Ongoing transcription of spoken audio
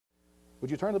Would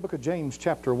you turn to the book of James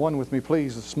chapter 1 with me,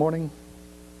 please, this morning?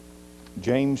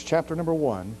 James chapter number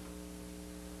 1.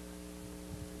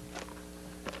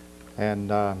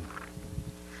 And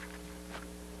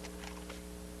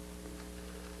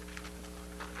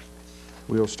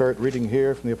we'll start reading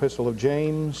here from the epistle of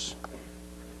James,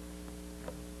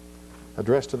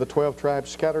 addressed to the 12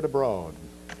 tribes scattered abroad.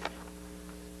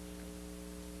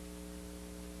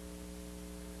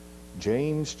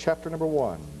 James chapter number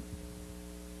 1.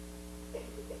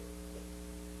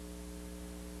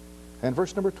 And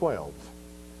verse number 12.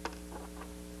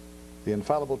 The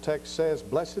infallible text says,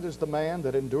 "Blessed is the man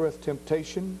that endureth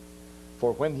temptation,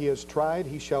 for when he is tried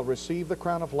he shall receive the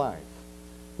crown of life,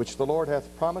 which the Lord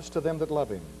hath promised to them that love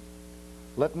him.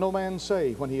 Let no man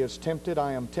say when he is tempted,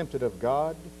 I am tempted of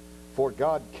God, for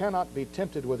God cannot be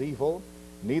tempted with evil,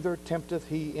 neither tempteth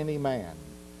he any man.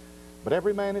 But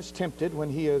every man is tempted when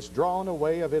he is drawn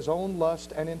away of his own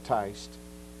lust and enticed.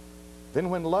 Then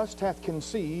when lust hath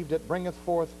conceived, it bringeth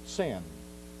forth sin.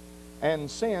 And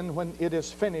sin, when it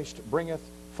is finished, bringeth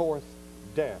forth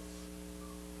death."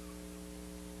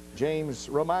 James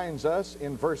reminds us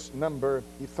in verse number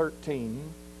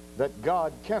 13 that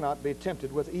God cannot be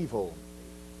tempted with evil,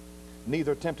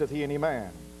 neither tempteth he any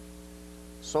man.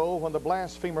 So when the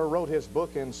blasphemer wrote his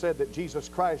book and said that Jesus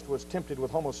Christ was tempted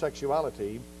with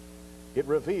homosexuality, it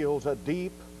reveals a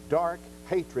deep, dark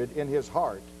hatred in his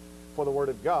heart for the Word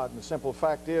of God. And the simple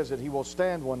fact is that he will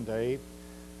stand one day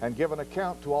and give an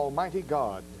account to Almighty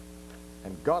God,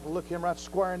 and God will look him right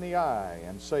square in the eye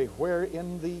and say, "Where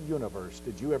in the universe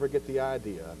did you ever get the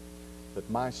idea that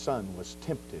my son was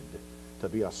tempted to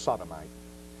be a sodomite?"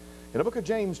 In the book of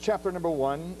James chapter number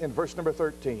 1 in verse number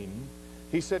 13,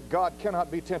 he said God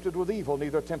cannot be tempted with evil,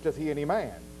 neither tempteth he any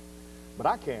man. But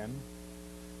I can.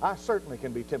 I certainly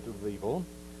can be tempted with evil.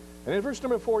 And in verse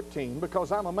number 14,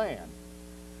 because I'm a man,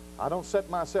 I don't set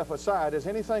myself aside as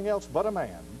anything else but a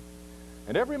man.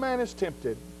 And every man is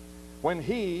tempted when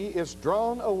he is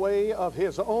drawn away of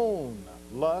his own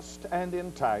lust and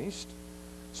enticed.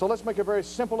 So let's make a very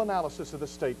simple analysis of the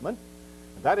statement.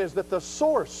 That is that the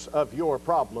source of your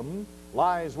problem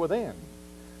lies within.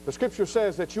 The Scripture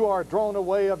says that you are drawn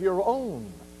away of your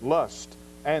own lust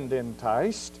and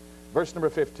enticed. Verse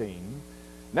number 15.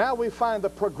 Now we find the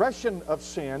progression of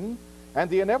sin and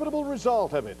the inevitable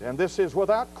result of it. And this is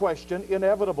without question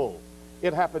inevitable.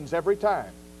 It happens every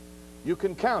time. You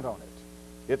can count on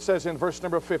it. It says in verse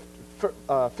number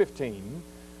 15,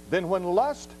 "Then when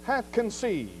lust hath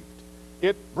conceived,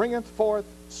 it bringeth forth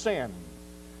sin.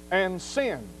 And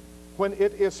sin, when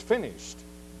it is finished,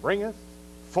 bringeth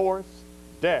forth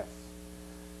death."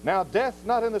 Now death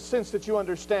not in the sense that you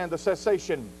understand the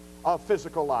cessation of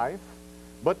physical life,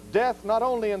 but death not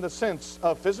only in the sense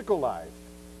of physical life,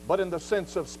 but in the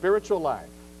sense of spiritual life.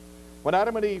 When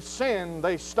Adam and Eve sinned,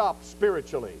 they stopped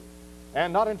spiritually.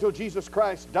 And not until Jesus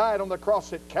Christ died on the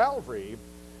cross at Calvary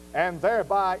and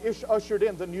thereby ushered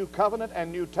in the new covenant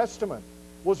and New Testament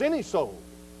was any soul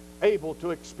able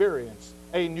to experience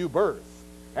a new birth.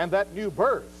 And that new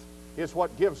birth is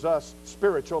what gives us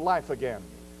spiritual life again.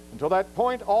 Until that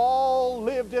point, all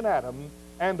lived in Adam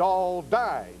and all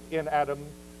died in Adam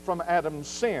from Adam's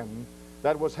sin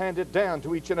that was handed down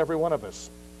to each and every one of us.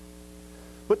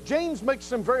 But James makes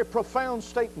some very profound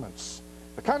statements,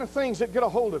 the kind of things that get a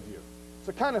hold of you. It's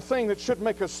the kind of thing that should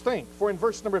make us think. For in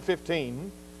verse number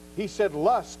 15, he said,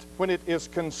 "Lust, when it is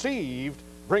conceived,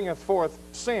 bringeth forth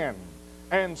sin.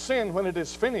 And sin, when it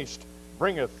is finished,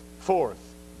 bringeth forth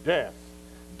death."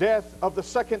 Death of the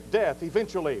second death,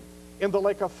 eventually, in the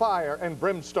lake of fire and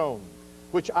brimstone,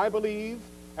 which I believe,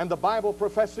 and the Bible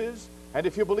professes, and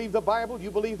if you believe the Bible,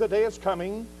 you believe the day is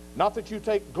coming. Not that you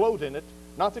take gloat in it,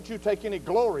 not that you take any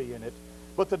glory in it,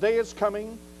 but the day is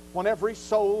coming when every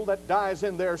soul that dies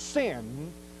in their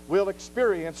sin will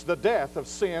experience the death of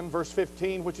sin, verse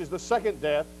 15, which is the second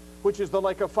death, which is the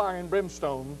lake of fire and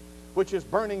brimstone, which is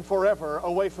burning forever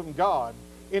away from God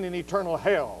in an eternal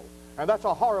hell. And that's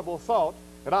a horrible thought,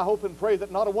 and I hope and pray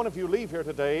that not a one of you leave here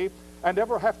today and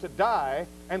ever have to die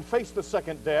and face the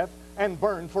second death and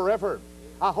burn forever.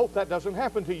 I hope that doesn't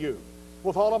happen to you.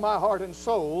 With all of my heart and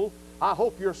soul, I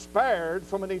hope you're spared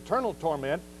from an eternal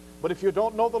torment. But if you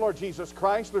don't know the Lord Jesus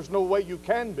Christ, there's no way you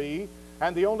can be,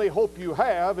 and the only hope you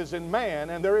have is in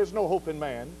man, and there is no hope in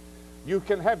man. You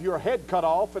can have your head cut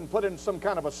off and put in some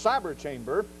kind of a cyber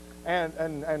chamber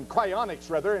and cryonics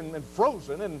rather, and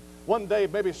frozen, and one day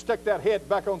maybe stick that head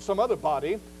back on some other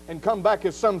body and come back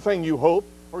as something you hope,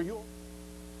 or you'll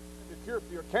have a cure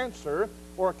for your cancer,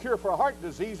 or a cure for a heart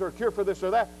disease, or a cure for this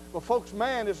or that. But folks,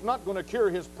 man is not going to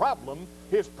cure his problem.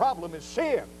 His problem is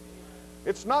sin.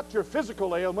 It's not your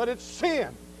physical ailment, it's sin.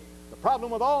 The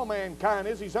problem with all mankind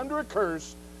is he's under a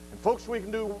curse. And folks,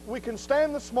 we can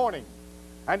stand this morning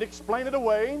and explain it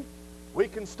away. We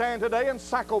can stand today and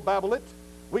psychobabble it.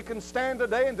 We can stand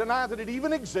today and deny that it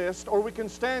even exists, or we can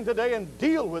stand today and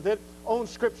deal with it on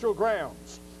scriptural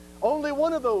grounds. Only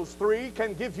one of those three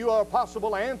can give you a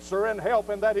possible answer and help,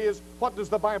 and that is, what does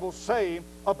the Bible say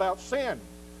about sin?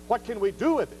 What can we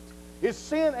do with it? Is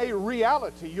sin a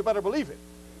reality? You better believe it.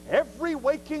 Every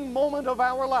waking moment of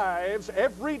our lives,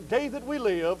 every day that we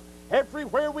live,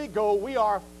 everywhere we go, we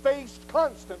are faced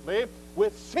constantly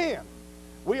with sin.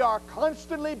 We are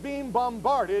constantly being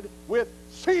bombarded with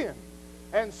sin.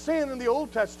 And sin in the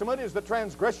Old Testament is the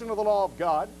transgression of the law of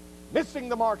God, missing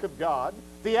the mark of God,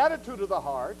 the attitude of the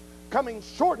heart, coming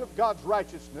short of God's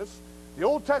righteousness. The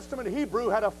Old Testament Hebrew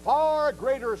had a far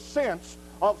greater sense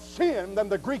of sin than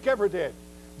the Greek ever did.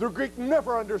 The Greek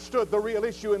never understood the real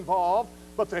issue involved,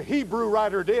 but the Hebrew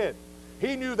writer did.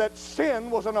 He knew that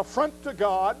sin was an affront to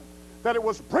God, that it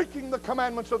was breaking the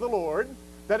commandments of the Lord,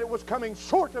 that it was coming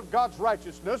short of God's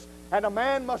righteousness, and a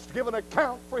man must give an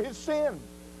account for his sin.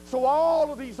 So all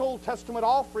of these Old Testament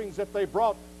offerings that they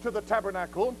brought to the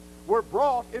tabernacle were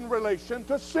brought in relation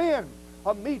to sin.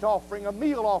 A meat offering, a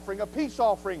meal offering, a peace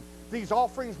offering. These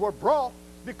offerings were brought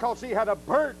because he had a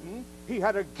burden, he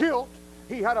had a guilt,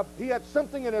 he had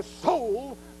something in his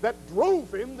soul that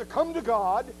drove him to come to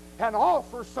God and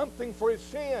offer something for his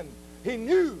sin. He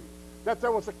knew that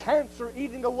there was a cancer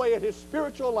eating away at his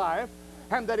spiritual life,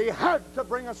 and that he had to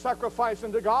bring a sacrifice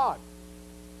unto God.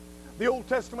 The Old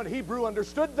Testament Hebrew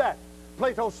understood that.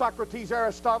 Plato, Socrates,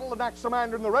 Aristotle,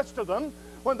 Anaximander, and the rest of them,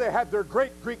 when they had their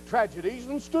great Greek tragedies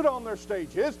and stood on their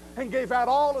stages and gave out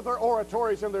all of their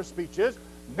oratories and their speeches,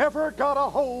 never got a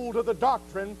hold of the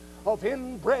doctrine of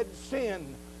inbred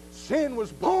sin. Sin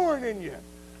was born in you.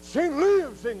 Sin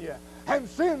lives in you. And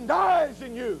sin dies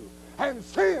in you. And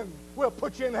sin will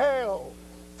put you in hell.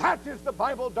 That is the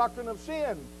Bible doctrine of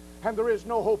sin. And there is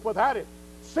no hope without it.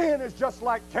 Sin is just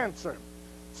like cancer.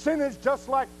 Sin is just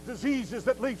like diseases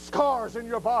that leave scars in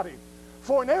your body.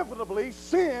 For inevitably,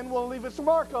 sin will leave its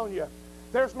mark on you.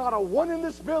 There's not a one in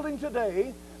this building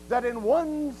today that in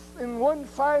one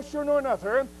fashion or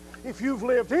another, if you've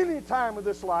lived any time of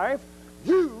this life,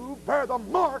 you bear the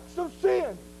marks of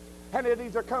sin. And it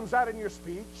either comes out in your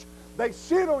speech, they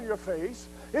see it on your face,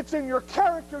 it's in your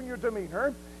character and your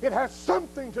demeanor, it has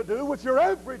something to do with your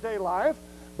everyday life,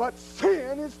 but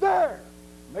sin is there.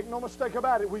 Make no mistake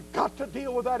about it, we've got to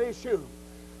deal with that issue.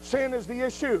 Sin is the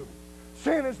issue.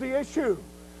 Sin is the issue.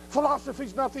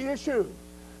 Philosophy's not the issue.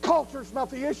 Culture's not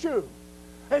the issue.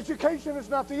 Education is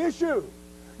not the issue.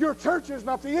 Your church is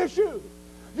not the issue.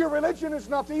 Your religion is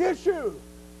not the issue.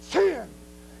 Sin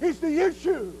is the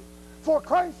issue. For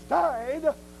Christ died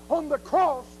on the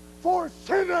cross for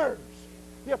sinners.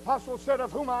 The apostle said,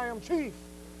 of whom I am chief.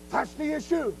 That's the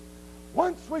issue.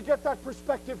 Once we get that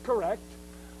perspective correct,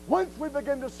 once we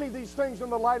begin to see these things in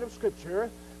the light of Scripture,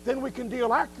 then we can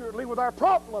deal accurately with our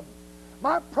problem.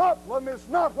 My problem is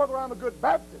not whether I'm a good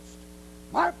Baptist.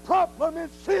 My problem is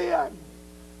sin.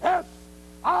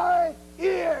 S-I-N.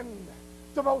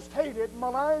 The most hated,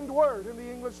 maligned word in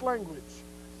the English language.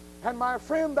 And my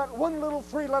friend, that one little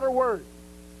three-letter word,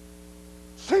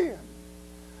 sin,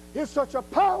 is such a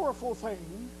powerful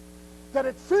thing that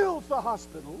it fills the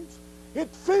hospitals, it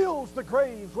fills the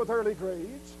graves with early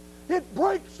graves, it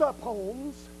breaks up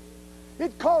homes,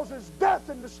 it causes death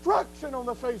and destruction on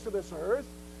the face of this earth,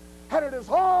 and it is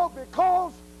all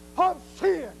because of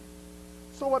sin.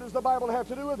 So what does the Bible have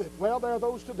to do with it? Well, there are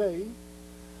those today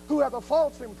who have a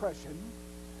false impression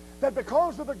that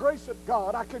because of the grace of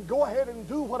God, I can go ahead and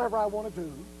do whatever I want to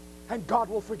do, and God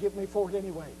will forgive me for it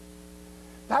anyway.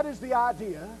 That is the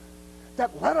idea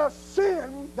that let us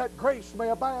sin that grace may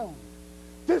abound.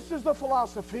 This is the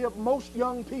philosophy of most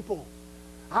young people.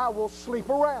 I will sleep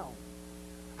around.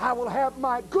 I will have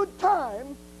my good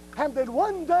time, and then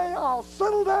one day I'll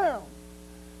settle down.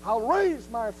 I'll raise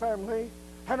my family,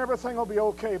 and everything will be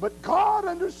okay. But God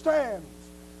understands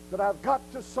that I've got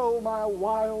to sow my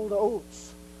wild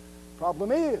oats.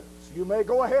 Problem is, you may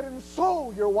go ahead and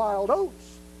sow your wild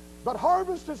oats, but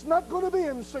harvest is not going to be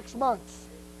in 6 months.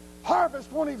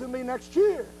 Harvest won't even be next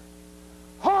year.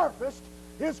 Harvest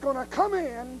is going to come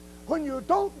in when you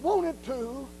don't want it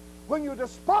to, when you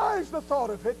despise the thought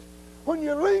of it, when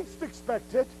you least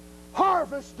expect it.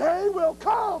 Harvest day will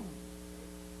come,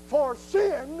 for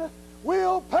sin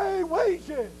will pay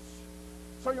wages.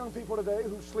 So young people today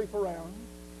who sleep around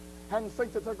and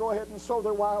think that they'll go ahead and sow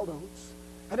their wild oats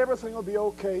and everything will be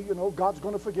okay, you know, God's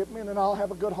going to forgive me, and then I'll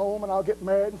have a good home, and I'll get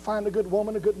married and find a good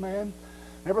woman, a good man,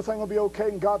 everything will be okay,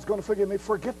 and God's going to forgive me.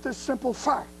 Forget this simple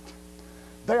fact.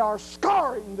 They are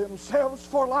scarring themselves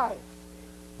for life.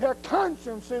 Their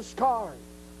conscience is scarred.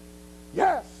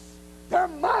 Yes, their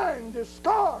mind is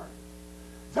scarred.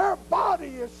 Their body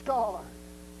is scarred.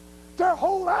 Their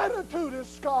whole attitude is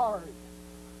scarred.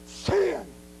 Sin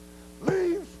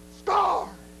leaves scars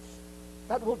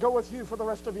that will go with you for the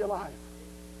rest of your life.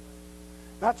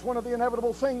 That's one of the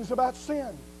inevitable things about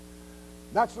sin.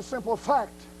 That's the simple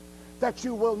fact that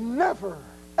you will never,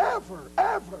 ever,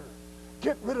 ever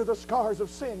get rid of the scars of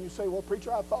sin. You say, well,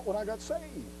 preacher, I thought when I got saved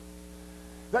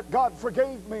that God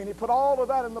forgave me and He put all of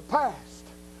that in the past.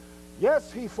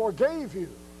 Yes, He forgave you.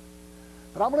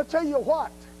 But I'm going to tell you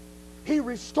what He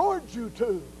restored you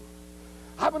to.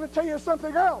 I'm going to tell you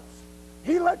something else.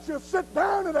 He let you sit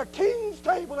down at a king's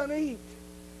table and eat.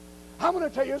 I'm going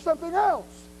to tell you something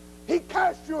else. He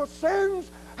cast your sins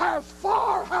as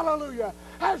far, hallelujah,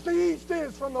 as the east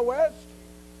is from the west.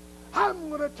 I'm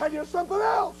going to tell you something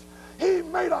else. He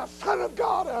made a son of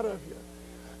God out of you.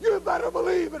 You better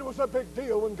believe it was a big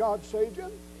deal when God saved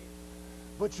you.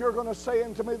 But you're going to say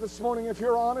unto me this morning, if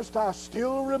you're honest, I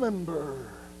still remember.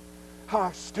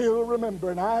 I still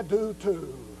remember, and I do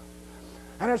too.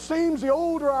 And it seems the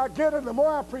older I get and the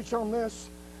more I preach on this,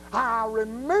 I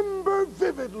remember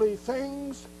vividly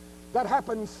things that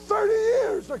happened 30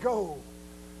 years ago.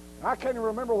 I can't even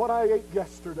remember what I ate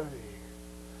yesterday.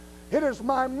 It is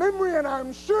my memory, and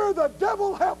I'm sure the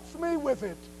devil helps me with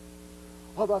it,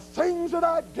 of the things that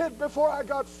I did before I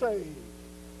got saved.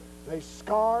 They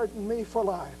scarred me for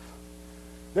life.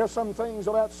 There's some things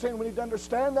about sin we need to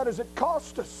understand. That is, it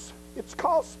cost us. It's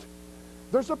cost.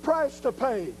 There's a price to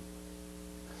pay.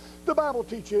 The Bible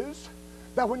teaches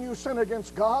that when you sin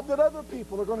against God, that other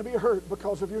people are going to be hurt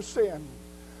because of your sin.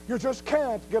 You just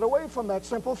can't get away from that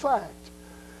simple fact.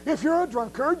 If you're a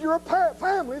drunkard, your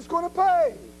family's going to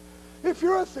pay. If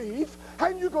you're a thief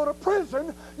and you go to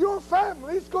prison, your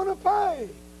family's going to pay.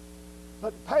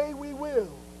 But pay we will.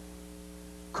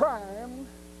 Crime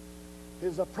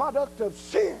is a product of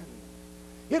sin.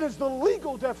 It is the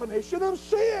legal definition of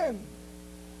sin.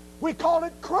 We call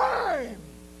it crime.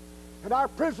 And our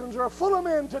prisons are full of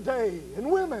men today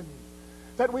and women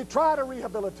that we try to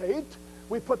rehabilitate.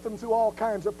 We put them through all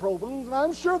kinds of programs, and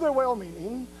I'm sure they're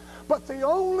well-meaning. But the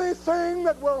only thing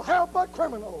that will help a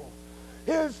criminal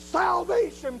is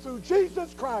salvation through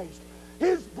Jesus Christ.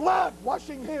 His blood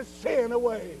washing his sin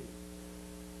away.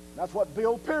 That's what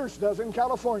Bill Pierce does in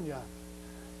California.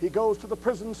 He goes to the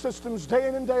prison systems day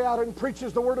in and day out and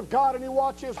preaches the Word of God, and he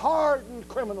watches hardened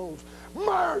criminals,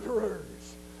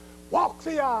 murderers, walk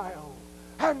the aisle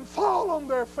and fall on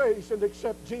their face and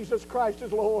accept Jesus Christ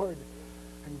as Lord.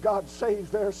 And God saves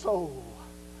their soul.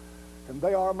 And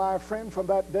they are, my friend, from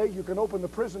that day you can open the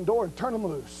prison door and turn them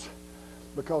loose.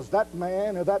 Because that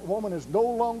man or that woman is no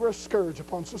longer a scourge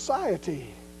upon society.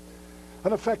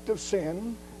 An effect of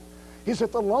sin is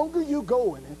that the longer you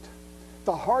go in it,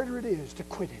 the harder it is to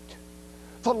quit it.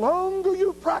 The longer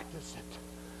you practice it,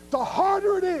 the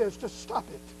harder it is to stop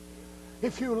it.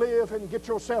 If you live and get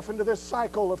yourself into this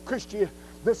cycle of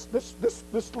this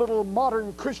little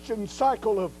modern Christian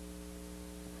cycle of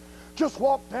just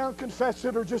walk down, confess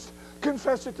it, or just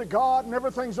confess it to God and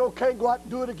everything's okay, go out and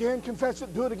do it again, confess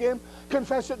it, do it again,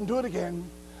 confess it and do it again,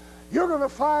 you're going to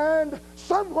find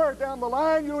somewhere down the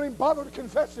line you don't even bother to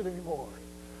confess it anymore.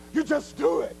 You just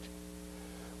do it.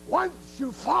 Once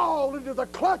you fall into the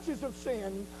clutches of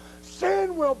sin,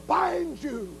 sin will bind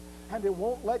you and it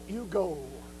won't let you go.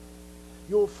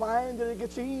 You'll find that it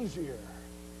gets easier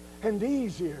and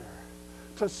easier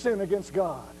to sin against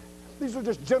God. These are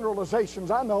just generalizations,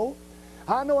 I know.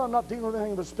 I know I'm not dealing with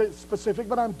anything specific,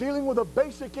 but I'm dealing with a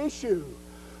basic issue.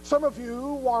 Some of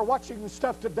you are watching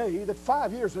stuff today that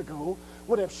 5 years ago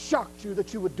would have shocked you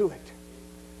that you would do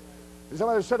it.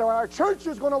 Somebody said, oh, our church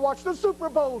is going to watch the Super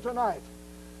Bowl tonight.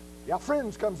 Yeah,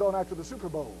 Friends comes on after the Super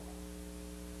Bowl.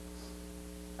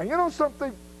 And you know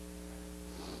something?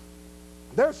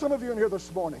 There's some of you in here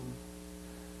this morning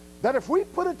that if we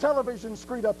put a television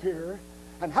screen up here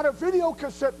and had a video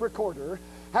cassette recorder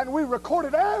and we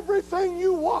recorded everything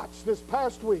you watched this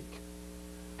past week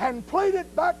and played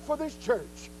it back for this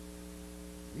church,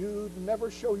 you'd never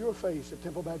show your face at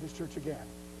Temple Baptist Church again.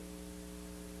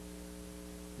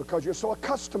 Because you're so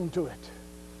accustomed to it.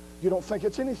 You don't think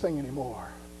it's anything anymore.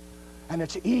 And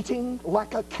it's eating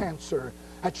like a cancer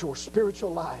at your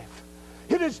spiritual life.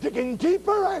 It is digging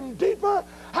deeper and deeper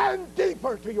and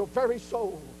deeper to your very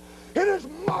soul. It is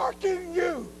marking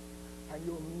you. And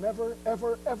you'll never,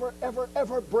 ever, ever, ever,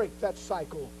 ever break that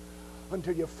cycle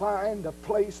until you find a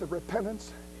place of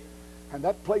repentance. And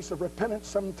that place of repentance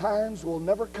sometimes will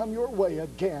never come your way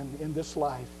again in this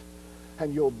life.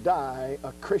 And you'll die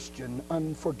a Christian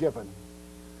unforgiven.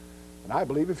 And And I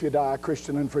believe if you die a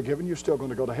Christian and forgiven, you're still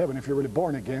going to go to heaven if you're really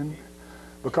born again,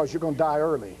 because you're going to die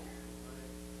early.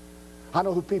 I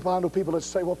know people that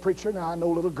say, well, preacher, now I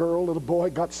know a little girl, little boy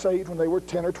got saved when they were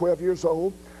 10 or 12 years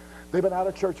old. They've been out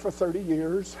of church for 30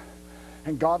 years,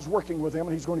 and God's working with them,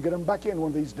 and He's going to get them back in one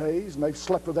of these days, and they've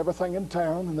slept with everything in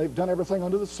town, and they've done everything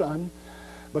under the sun,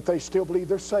 but they still believe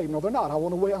they're saved. No, they're not. I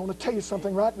want to tell you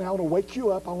something right now. I want to wake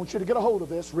you up. I want you to get a hold of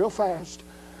this real fast.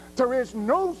 There is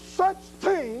no such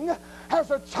thing as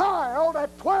a child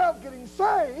at 12 getting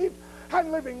saved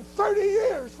and living 30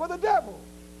 years for the devil.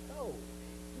 No,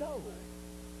 no.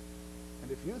 And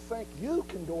if you think you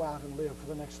can go out and live for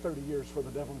the next 30 years for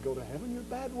the devil and go to heaven, you're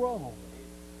bad wrong.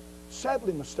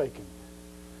 Sadly mistaken.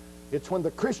 It's when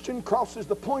the Christian crosses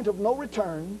the point of no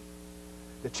return,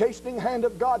 the chastening hand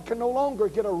of God can no longer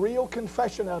get a real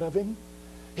confession out of him.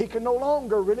 He can no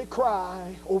longer really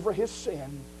cry over his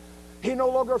sin. He no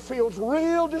longer feels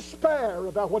real despair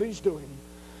about what he's doing.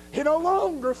 He no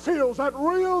longer feels that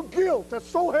real guilt that's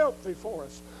so healthy for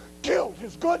us. Guilt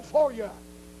is good for you.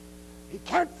 He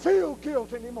can't feel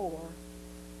guilt anymore.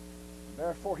 And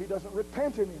therefore, he doesn't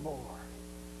repent anymore.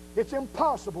 It's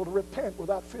impossible to repent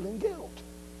without feeling guilt.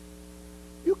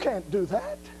 You can't do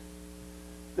that.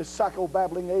 This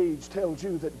psychobabbling age tells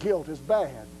you that guilt is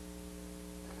bad.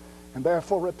 And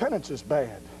therefore, repentance is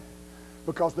bad,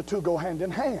 because the two go hand in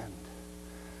hand.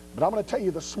 But I'm going to tell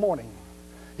you this morning,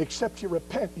 except you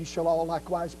repent, you shall all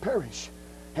likewise perish.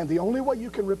 And the only way you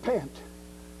can repent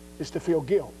is to feel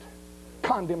guilt,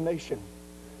 condemnation,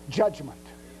 judgment.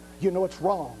 You know it's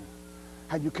wrong,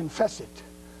 and you confess it.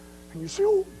 And you say,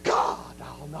 oh God,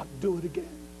 I'll not do it again.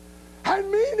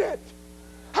 And mean it,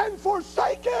 and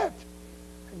forsake it.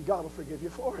 And God will forgive you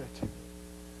for it.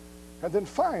 And then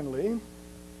finally,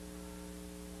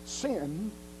 sin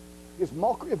is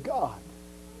mockery of God.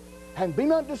 And be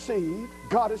not deceived,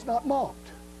 God is not mocked.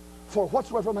 For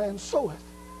whatsoever man soweth,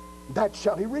 that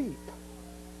shall he reap.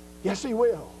 Yes, he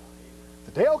will.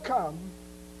 The day will come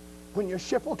when your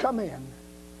ship will come in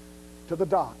to the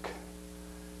dock,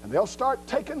 and they'll start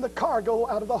taking the cargo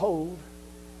out of the hold.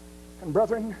 And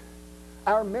brethren,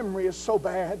 our memory is so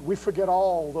bad, we forget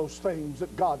all those things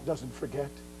that God doesn't forget.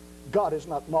 God is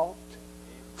not mocked.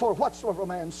 For whatsoever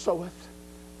man soweth,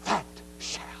 that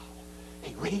shall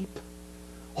he reap.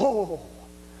 Oh,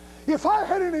 if I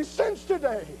had any sense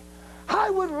today, I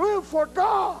would live for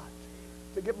God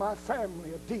to give my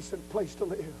family a decent place to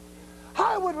live.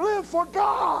 I would live for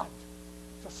God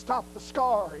to stop the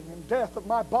scarring and death of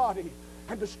my body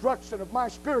and destruction of my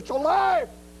spiritual life.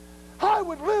 I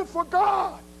would live for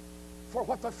God, for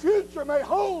what the future may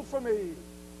hold for me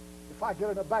if I get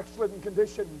in a backslidden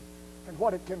condition and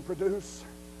what it can produce.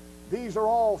 These are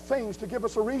all things to give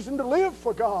us a reason to live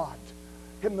for God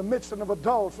in the midst of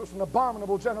adulterous and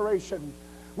abominable generation.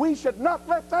 We should not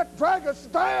let that drag us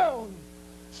down.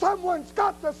 Someone's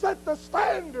got to set the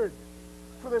standard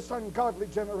for this ungodly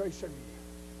generation.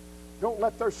 Don't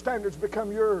let their standards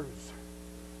become yours.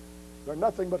 They're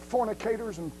nothing but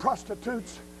fornicators and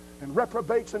prostitutes and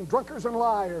reprobates and drunkards and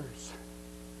liars.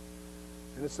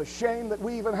 And it's a shame that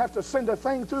we even have to send a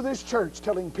thing through this church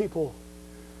telling people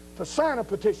to sign a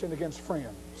petition against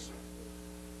friends.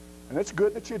 And it's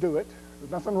good that you do it. There's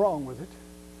nothing wrong with it.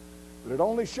 But it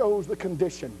only shows the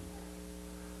condition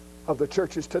of the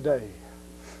churches today.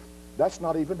 That's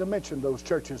not even to mention those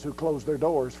churches who closed their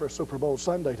doors for Super Bowl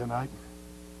Sunday tonight.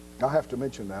 I have to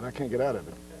mention that. I can't get out of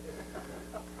it.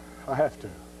 I have to.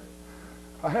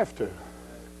 I have to.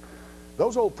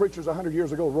 Those old preachers 100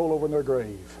 years ago roll over in their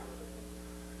grave.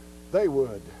 They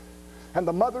would. And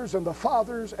the mothers and the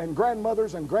fathers and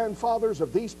grandmothers and grandfathers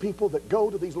of these people that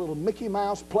go to these little Mickey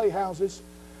Mouse playhouses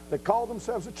that call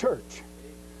themselves a church,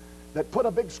 that put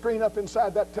a big screen up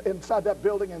inside that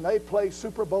building, and they play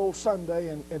Super Bowl Sunday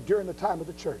and during the time of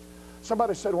the church.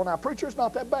 Somebody said, well, now, preacher, it's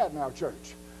not that bad in our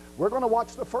church. We're going to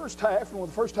watch the first half, and when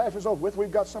the first half is over with,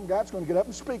 we've got some guy that's going to get up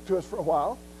and speak to us for a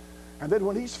while. And then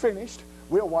when he's finished,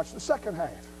 we'll watch the second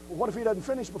half. Well, what if he doesn't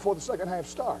finish before the second half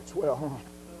starts? Well,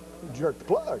 jerk the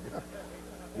plug.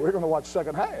 We're going to watch the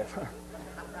second half.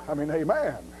 I mean,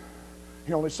 amen.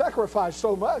 He only sacrificed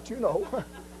so much, you know.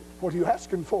 What are you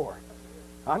asking for?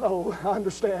 I know, I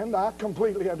understand, I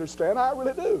completely understand, I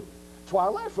really do. That's why I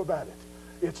laugh about it.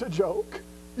 It's a joke.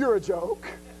 You're a joke.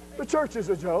 The church is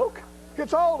a joke.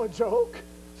 It's all a joke.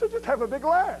 So just have a big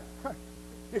laugh.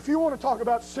 If you want to talk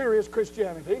about serious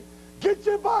Christianity, get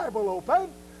your Bible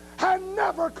open and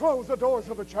never close the doors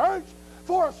of a church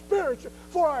for a spiritual,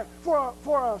 for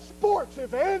a sports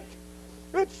event.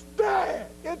 It's dead.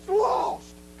 It's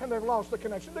lost. And they've lost the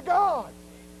connection to God.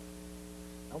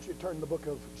 I want you to turn to the book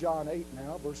of John 8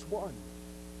 now, verse 1.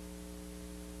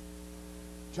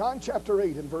 John chapter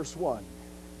 8 and verse 1.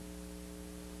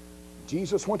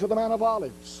 Jesus went to the Mount of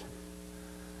Olives.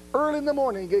 Early in the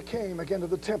morning he came again to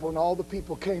the temple, and all the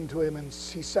people came to him, and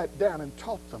he sat down and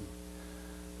taught them.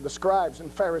 The scribes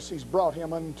and Pharisees brought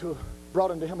unto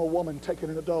him a woman taken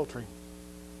in adultery.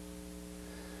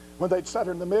 When they'd set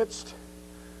her in the midst,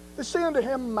 they say unto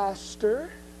him, Master,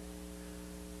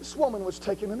 this woman was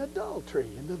taken in adultery,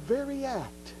 in the very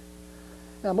act.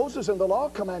 Now Moses in the law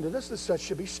commanded us that such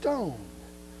should be stoned.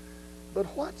 But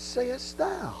what sayest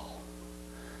thou?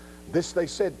 This they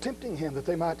said, tempting him, that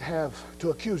they might have to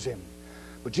accuse him.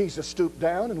 But Jesus stooped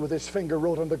down, and with his finger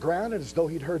wrote on the ground, as though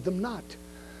he'd heard them not.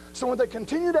 So when they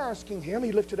continued asking him,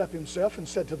 he lifted up himself and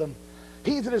said to them,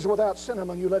 He that is without sin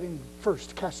among you, let him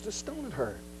first cast a stone at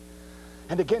her.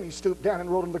 And again he stooped down and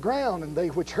wrote on the ground, and they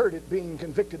which heard it, being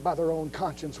convicted by their own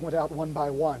conscience, went out one by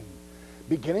one,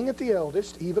 beginning at the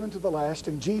eldest, even unto the last.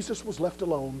 And Jesus was left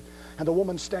alone, and a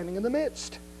woman standing in the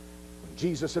midst. When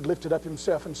Jesus had lifted up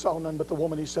himself and saw none but the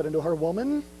woman, he said unto her,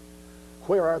 Woman,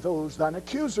 where are those thine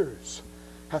accusers?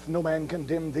 Hath no man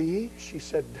condemned thee? She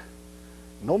said,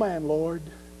 No man, Lord.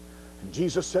 And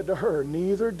Jesus said to her,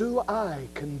 Neither do I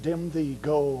condemn thee.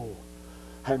 Go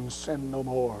and sin no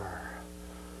more.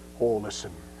 Oh,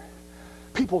 listen.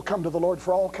 People come to the Lord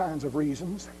for all kinds of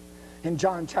reasons. In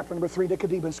John chapter number 3,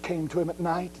 Nicodemus came to him at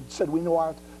night and said, We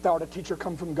know thou art a teacher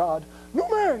come from God. No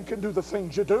man can do the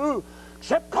things you do,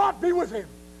 except God be with him.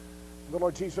 And the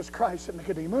Lord Jesus Christ said,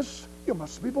 Nicodemus, you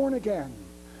must be born again.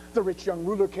 The rich young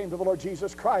ruler came to the Lord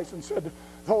Jesus Christ and said,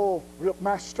 Oh,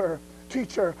 Master,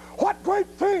 teacher, what great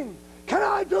thing can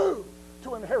I do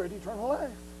to inherit eternal life?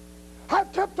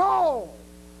 I've kept all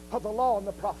of the law and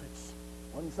the prophets.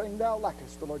 One thing thou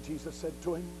lackest, the Lord Jesus said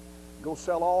to him, Go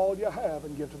sell all you have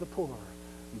and give to the poor,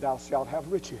 and thou shalt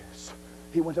have riches.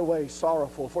 He went away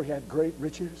sorrowful, for he had great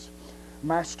riches.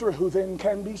 Master, who then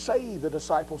can be saved? The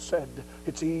disciple said,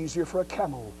 It's easier for a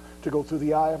camel to go through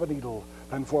the eye of a needle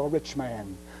than for a rich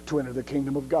man to enter the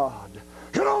kingdom of God.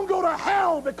 You don't go to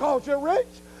hell because you're rich.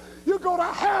 You go to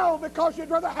hell because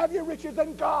you'd rather have your riches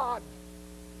than God.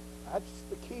 That's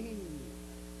the key.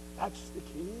 That's the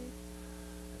key.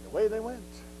 And away they went.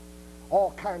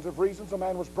 All kinds of reasons. A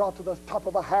man was brought to the top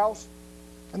of a house,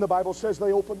 and the Bible says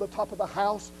they opened the top of the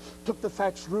house, took the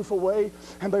thatched roof away,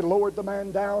 and they lowered the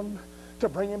man down to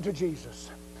bring him to Jesus.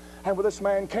 And when this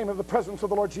man came into the presence of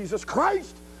the Lord Jesus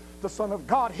Christ, the Son of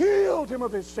God healed him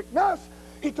of his sickness.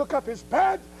 He took up his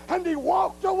bed and he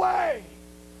walked away.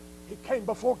 He came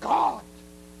before God.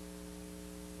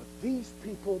 But these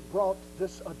people brought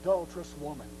this adulterous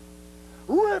woman,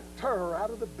 ripped her out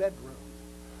of the bedroom,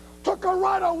 took her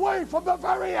right away from the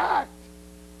very act.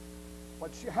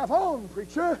 What'd she have on,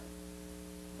 preacher?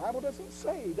 The Bible doesn't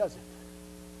say, does it?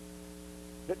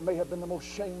 It may have been the most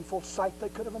shameful sight they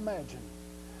could have imagined.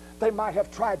 They might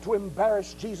have tried to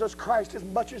embarrass Jesus Christ as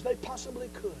much as they possibly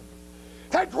could.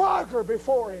 They drag her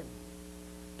before him,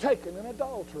 taken in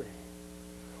adultery.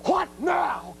 What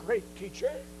now, great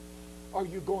teacher, are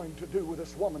you going to do with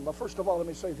this woman? Well, first of all, let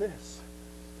me say this.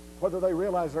 Whether they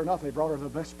realize it or not, they brought her to the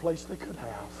best place they could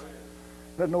have.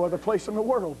 There's no other place in the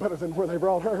world better than where they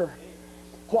brought her.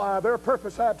 Why, their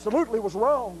purpose absolutely was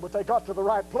wrong, but they got to the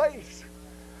right place.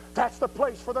 That's the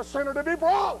place for the sinner to be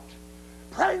brought.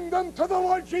 Bring them to the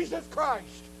Lord Jesus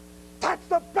Christ. That's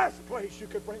the best place you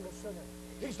could bring a sinner.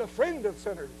 He's the friend of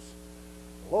sinners.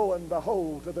 Lo and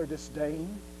behold, to their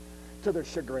disdain, to their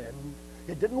chagrin,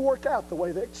 it didn't work out the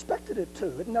way they expected it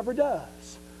to. It never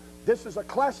does. This is a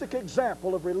classic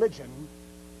example of religion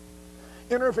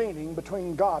intervening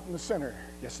between God and the sinner.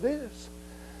 Yes, it is.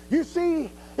 You see,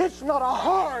 it's not a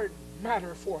hard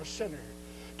matter for a sinner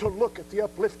to look at the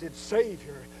uplifted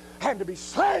Savior and to be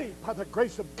saved by the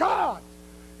grace of God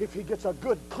if he gets a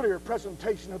good, clear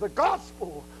presentation of the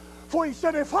gospel. For he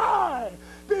said, if I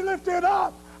be lifted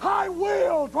up, I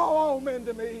will draw all men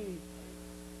to me.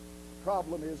 The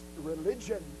problem is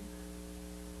religion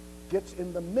gets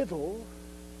in the middle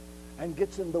and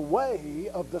gets in the way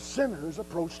of the sinner's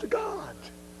approach to God.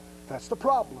 That's the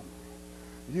problem.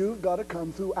 You've got to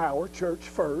come through our church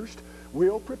first.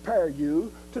 We'll prepare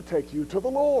you to take you to the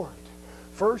Lord.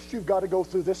 First, you've got to go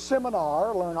through this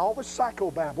seminar, learn all the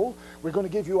psychobabble. We're going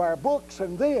to give you our books,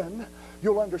 and then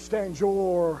you'll understand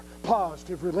your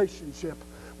positive relationship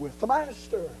with the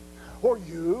Master. Or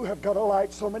you have got to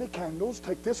light so many candles,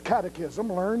 take this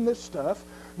catechism, learn this stuff,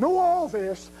 know all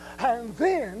this, and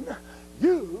then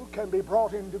you can be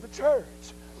brought into the church.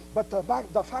 But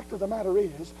the fact of the matter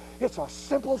is, it's a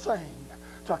simple thing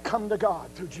to come to God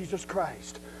through Jesus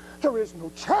Christ. There is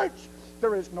no church,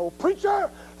 there is no preacher,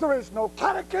 there is no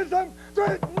catechism,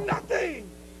 there is nothing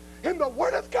in the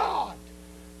Word of God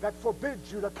that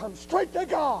forbids you to come straight to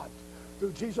God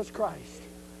through Jesus Christ.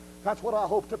 That's what I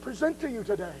hope to present to you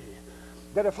today.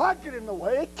 That if I get in the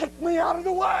way, kick me out of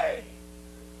the way.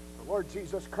 The Lord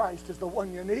Jesus Christ is the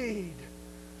one you need.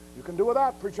 You can do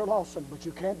without Preacher Lawson, but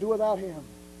you can't do without him.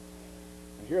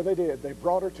 And here they did. They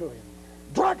brought her to him.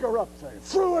 Drug her up there.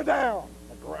 Threw her down on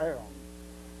the ground.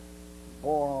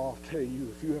 Boy, I'll tell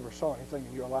you, if you ever saw anything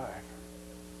in your life,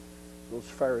 those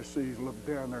Pharisees looked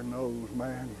down their nose,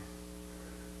 man.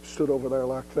 Stood over there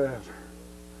like that.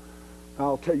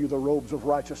 I'll tell you, the robes of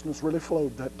righteousness really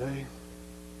flowed that day.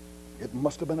 It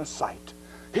must have been a sight.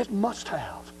 It must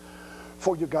have.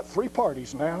 For you've got three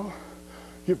parties now.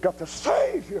 You've got the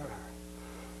Savior.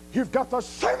 You've got the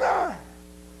sinner.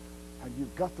 And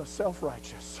you've got the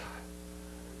self-righteous.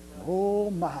 Oh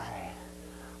my,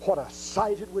 what a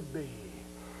sight it would be.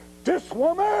 This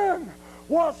woman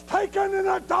was taken in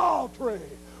adultery.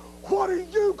 What are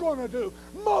you going to do?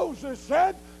 Moses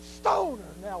said, stone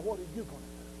her. Now what are you going to do?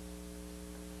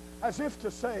 As if to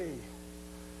say,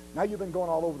 now you've been going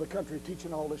all over the country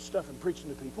teaching all this stuff and preaching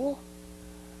to people.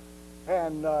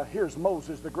 And here's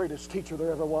Moses, the greatest teacher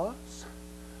there ever was.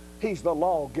 He's the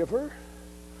lawgiver.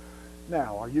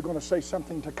 Now, are you going to say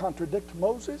something to contradict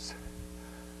Moses?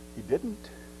 He didn't.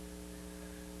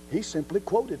 He simply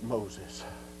quoted Moses.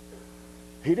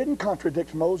 He didn't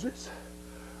contradict Moses.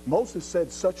 Moses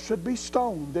said such should be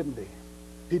stoned, didn't he?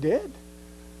 He did.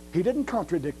 He didn't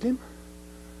contradict him.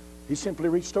 He simply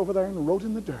reached over there and wrote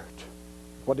in the dirt.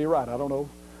 What did he write? I don't know.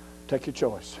 Take your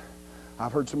choice.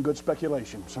 I've heard some good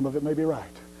speculation. Some of it may be right.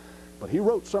 But he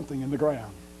wrote something in the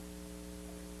ground.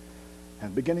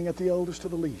 And beginning at the oldest to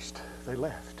the least, they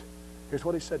left. Here's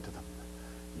what he said to them.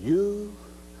 You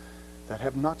that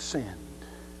have not sinned,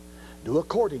 do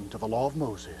according to the law of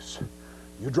Moses.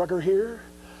 You drug her here,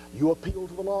 you appeal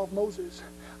to the law of Moses,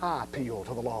 I appeal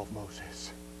to the law of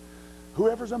Moses.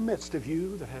 Whoever's amidst of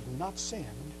you that have not sinned,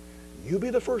 you be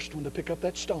the first one to pick up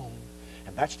that stone.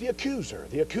 And that's the accuser.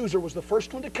 The accuser was the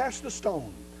first one to cast the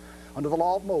stone under the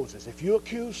law of Moses. If you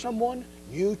accuse someone,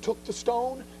 you took the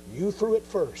stone, you threw it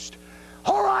first.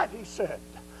 All right, he said,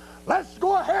 let's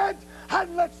go ahead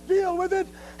and let's deal with it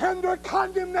under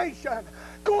condemnation.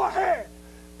 Go ahead,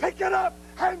 pick it up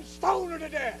and stone her to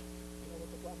death. You know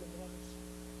what the problem was?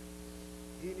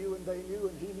 He knew and they knew,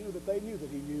 and he knew that they knew that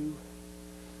he knew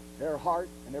their heart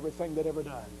and everything they'd ever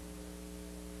done.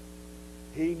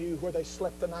 He knew where they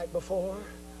slept the night before.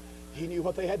 He knew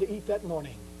what they had to eat that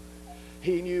morning.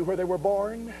 He knew where they were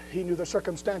born. He knew the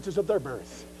circumstances of their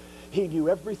birth. He knew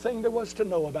everything there was to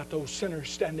know about those sinners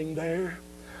standing there.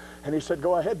 And he said,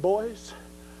 go ahead, boys.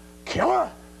 Kill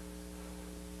her.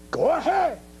 Go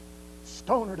ahead.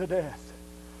 Stone her to death.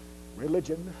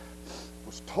 Religion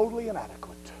was totally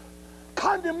inadequate.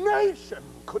 Condemnation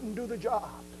couldn't do the job.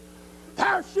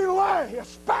 There she lay, a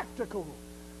spectacle.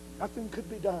 Nothing could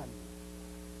be done.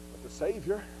 But the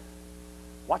Savior,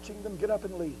 watching them get up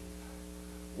and leave,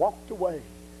 walked away.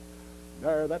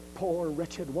 There that poor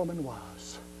wretched woman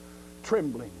was,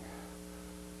 trembling,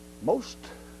 most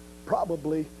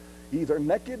probably either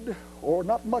naked or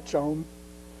not much on.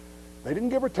 They didn't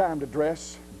give her time to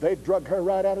dress. They drug her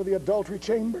right out of the adultery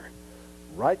chamber,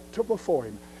 right to before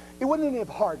him. It wasn't any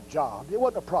hard job. It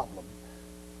wasn't a problem.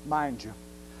 Mind you,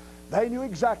 they knew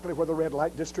exactly where the red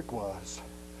light district was.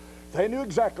 They knew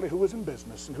exactly who was in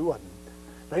business and who wasn't.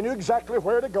 They knew exactly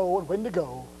where to go and when to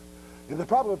go. And they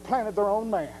probably planted their own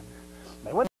man.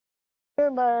 They went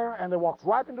in there and they walked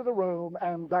right into the room,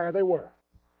 and there they were.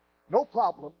 No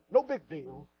problem, no big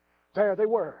deal. There they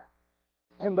were.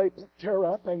 And they picked her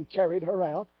up and carried her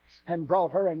out and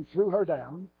brought her and threw her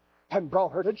down and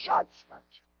brought her to judgment.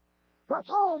 That's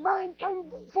all man can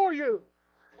do for you.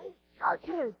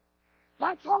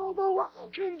 That's all the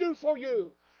world can do for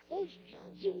you.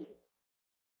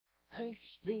 Thanks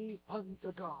be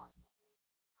unto God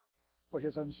for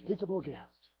his unspeakable gift.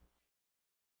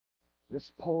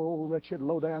 This poor old wretched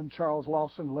low-down Charles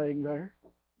Lawson laying there,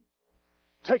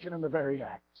 taken in the very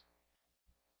act,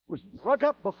 was drug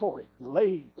up before him,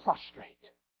 laid prostrate.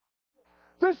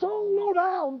 This old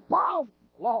low-down Bob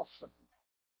Lawson,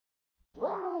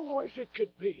 raw as it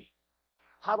could be.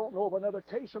 I don't know of another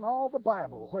case in all the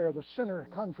Bible where the sinner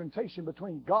confrontation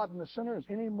between God and the sinner is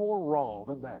any more raw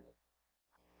than that.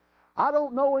 I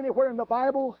don't know anywhere in the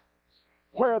Bible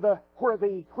where the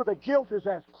guilt is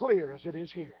as clear as it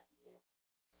is here.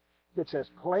 It's as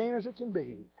plain as it can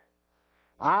be.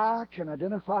 I can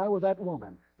identify with that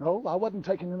woman. No, I wasn't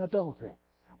taken in adultery,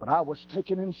 but I was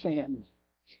taken in sin.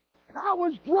 And I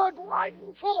was drugged right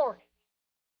before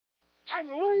it and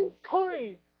laid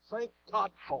clean. Thank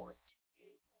God for it.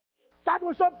 That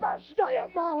was the best day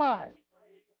of my life.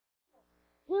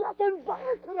 Nothing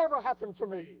bad could ever happen to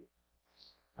me.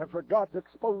 And for God to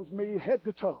expose me head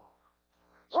to toe.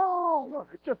 Oh, Lord,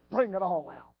 just bring it all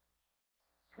out.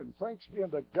 And thanks be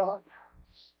unto God,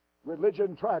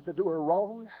 religion tried to do her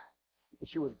wrong, but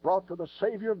she was brought to the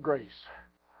Savior of grace.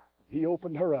 He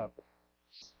opened her up.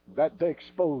 That day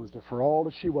exposed her for all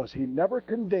that she was. He never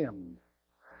condemned,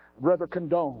 rather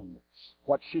condoned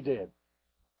what she did.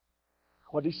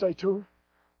 What did he say to her?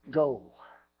 Go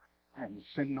and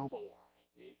sin no more.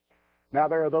 Now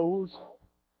there are those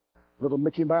little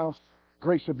Mickey Mouse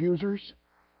grace abusers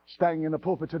standing in the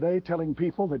pulpit today telling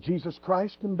people that Jesus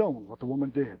Christ condoned what the woman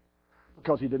did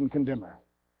because he didn't condemn her.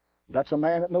 That's a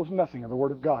man that knows nothing of the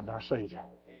Word of God, our Savior.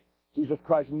 Jesus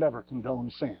Christ never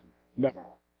condoned sin. Never.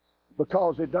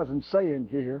 Because it doesn't say in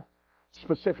here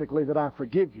specifically that I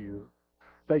forgive you,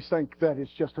 they think that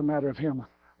it's just a matter of him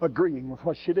agreeing with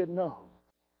what she didn't know.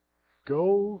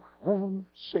 Go and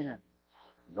sin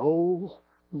no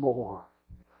more.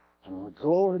 Oh,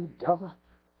 glory to God.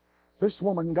 This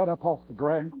woman got up off the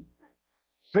ground,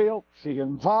 filthy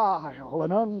and vile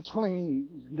and unclean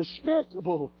and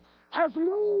despicable, as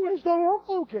low as the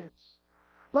law gets.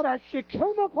 But as she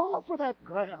came up off of that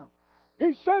ground,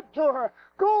 he said to her,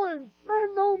 go and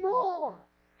sin no more.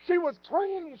 She was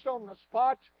cleansed on the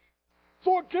spot,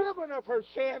 forgiven of her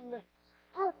sin.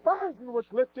 Her burden was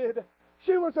lifted.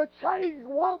 She was a changed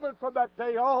woman from that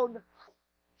day on.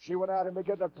 She went out and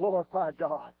began to glorify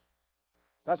God.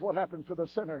 That's what happens to the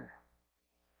sinner.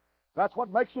 That's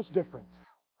what makes us different.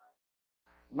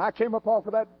 When I came up off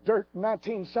of that dirt in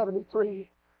 1973,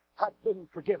 I'd been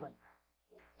forgiven.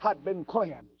 I'd been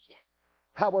cleansed.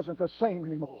 I wasn't the same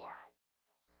anymore.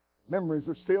 Memories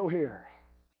are still here.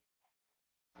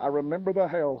 I remember the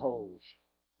hellholes.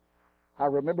 I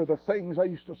remember the things I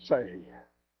used to say.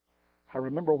 I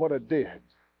remember what I did.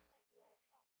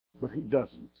 But he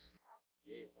doesn't.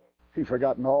 He's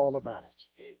forgotten all about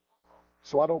it.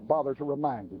 So I don't bother to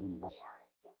remind him anymore.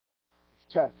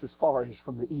 It's cast as far as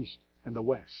from the east and the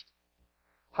west.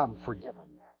 I'm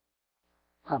forgiven.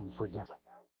 I'm forgiven.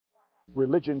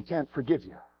 Religion can't forgive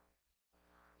you.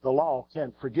 The law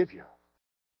can't forgive you.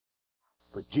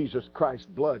 But Jesus Christ's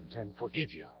blood can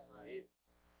forgive you.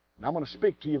 And I'm going to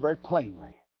speak to you very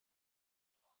plainly.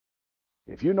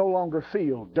 If you no longer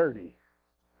feel dirty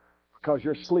because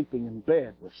you're sleeping in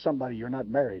bed with somebody you're not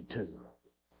married to,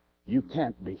 you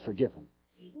can't be forgiven.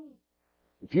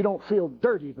 If you don't feel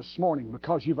dirty this morning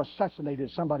because you've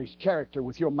assassinated somebody's character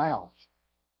with your mouth,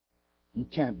 you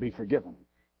can't be forgiven.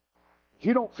 If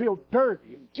you don't feel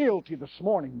dirty and guilty this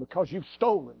morning because you've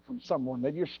stolen from someone,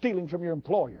 maybe you're stealing from your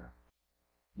employer,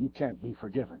 you can't be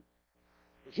forgiven.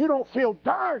 If you don't feel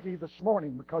dirty this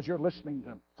morning because you're listening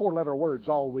to four-letter words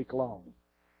all week long,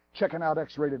 checking out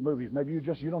X-rated movies, maybe you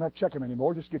don't have to check them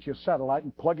anymore, just get you a satellite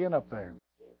and plug in up there.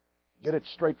 Get it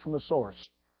straight from the source.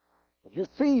 If you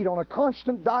feed on a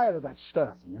constant diet of that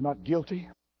stuff and you're not guilty,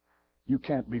 you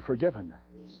can't be forgiven.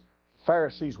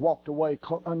 Pharisees walked away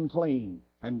unclean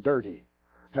and dirty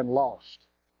and lost.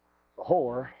 The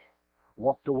whore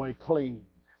walked away clean,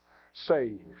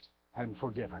 saved, and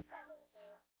forgiven.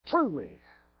 Truly,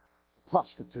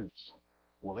 prostitutes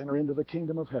will enter into the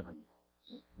kingdom of heaven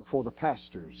before the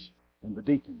pastors and the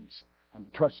deacons and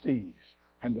the trustees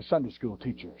and the Sunday school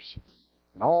teachers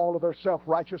and all of their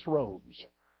self-righteous robes.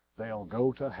 They'll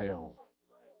go to hell.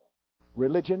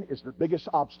 Religion is the biggest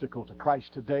obstacle to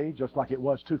Christ today, just like it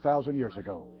was 2,000 years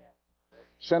ago.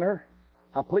 Sinner,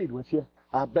 I plead with you.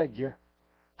 I beg you.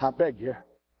 I beg you.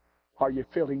 Are you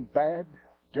feeling bad,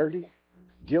 dirty,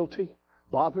 guilty,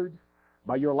 bothered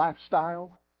by your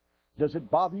lifestyle? Does it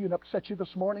bother you and upset you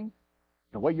this morning?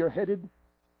 The way you're headed?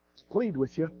 Plead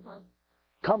with you.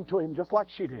 Come to him just like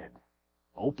she did.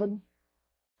 Open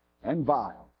and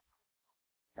vile.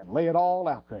 And lay it all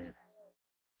out there.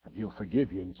 And he'll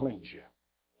forgive you and cleanse you.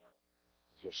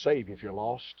 He'll save you if you're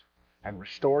lost and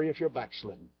restore you if you're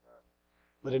backslidden.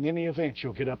 But in any event,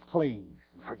 you'll get up clean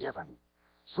and forgiven,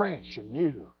 fresh and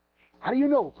new. How do you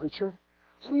know, preacher?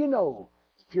 How do you know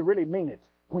if you really mean it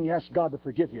when you ask God to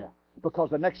forgive you? Because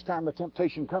the next time the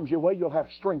temptation comes your way, you'll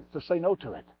have strength to say no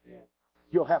to it.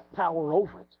 You'll have power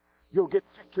over it. You'll get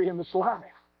victory in this life.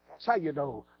 That's how you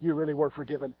know you really were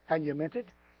forgiven and you meant it.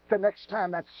 The next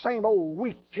time that same old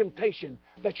weak temptation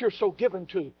that you're so given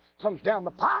to comes down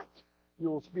the pipe,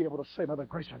 you'll be able to say by the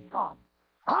grace of God,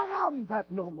 I am that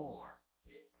no more.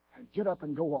 And get up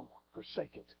and go on.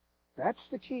 Forsake it. That's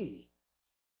the key.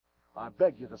 I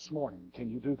beg you this morning, can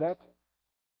you do that?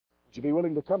 Would you be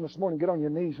willing to come this morning, get on your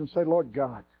knees and say, Lord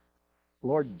God,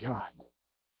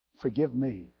 forgive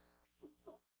me.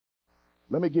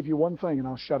 Let me give you one thing and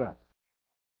I'll shut up.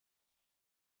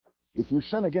 If you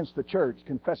sin against the church,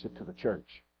 confess it to the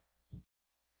church.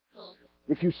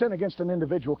 If you sin against an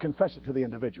individual, confess it to the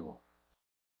individual.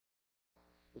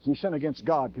 If you sin against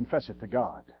God, confess it to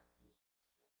God.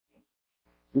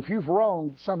 If you've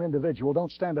wronged some individual,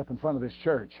 don't stand up in front of this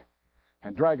church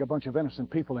and drag a bunch of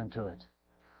innocent people into it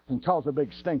and cause a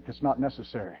big stink that's not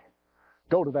necessary.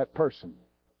 Go to that person.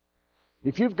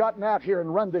 If you've gotten out here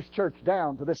and run this church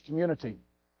down to this community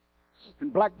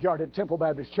and blackguarded Temple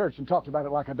Baptist Church and talked about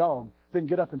it like a dog, then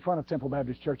get up in front of Temple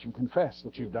Baptist Church and confess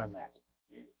that you've done that.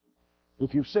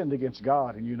 If you've sinned against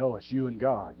God and you know it's you and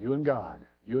God, you and God,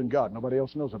 you and God, nobody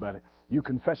else knows about it, you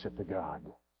confess it to God.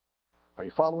 Are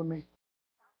you following me?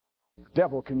 The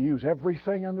devil can use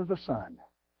everything under the sun.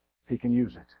 He can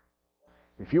use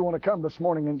it. If you want to come this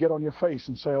morning and get on your face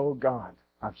and say, oh God,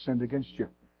 I've sinned against you,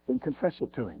 then confess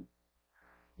it to him.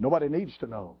 Nobody needs to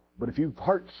know. But if you've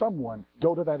hurt someone,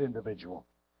 go to that individual.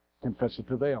 Confess it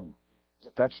to them.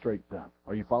 Get that straightened out.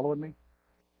 Are you following me?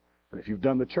 But if you've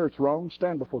done the church wrong,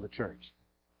 stand before the church.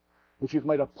 If you've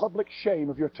made a public shame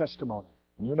of your testimony,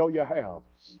 and you know you have,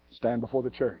 stand before the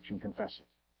church and confess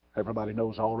it. Everybody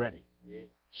knows already.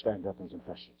 Stand up and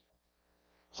confess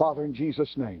it. Father, in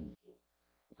Jesus' name,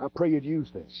 I pray you'd use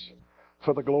this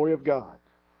for the glory of God.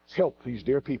 Help these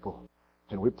dear people.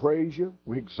 And we praise you,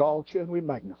 we exalt you, and we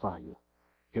magnify you.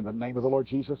 In the name of the Lord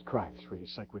Jesus Christ, for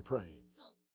his sake we pray.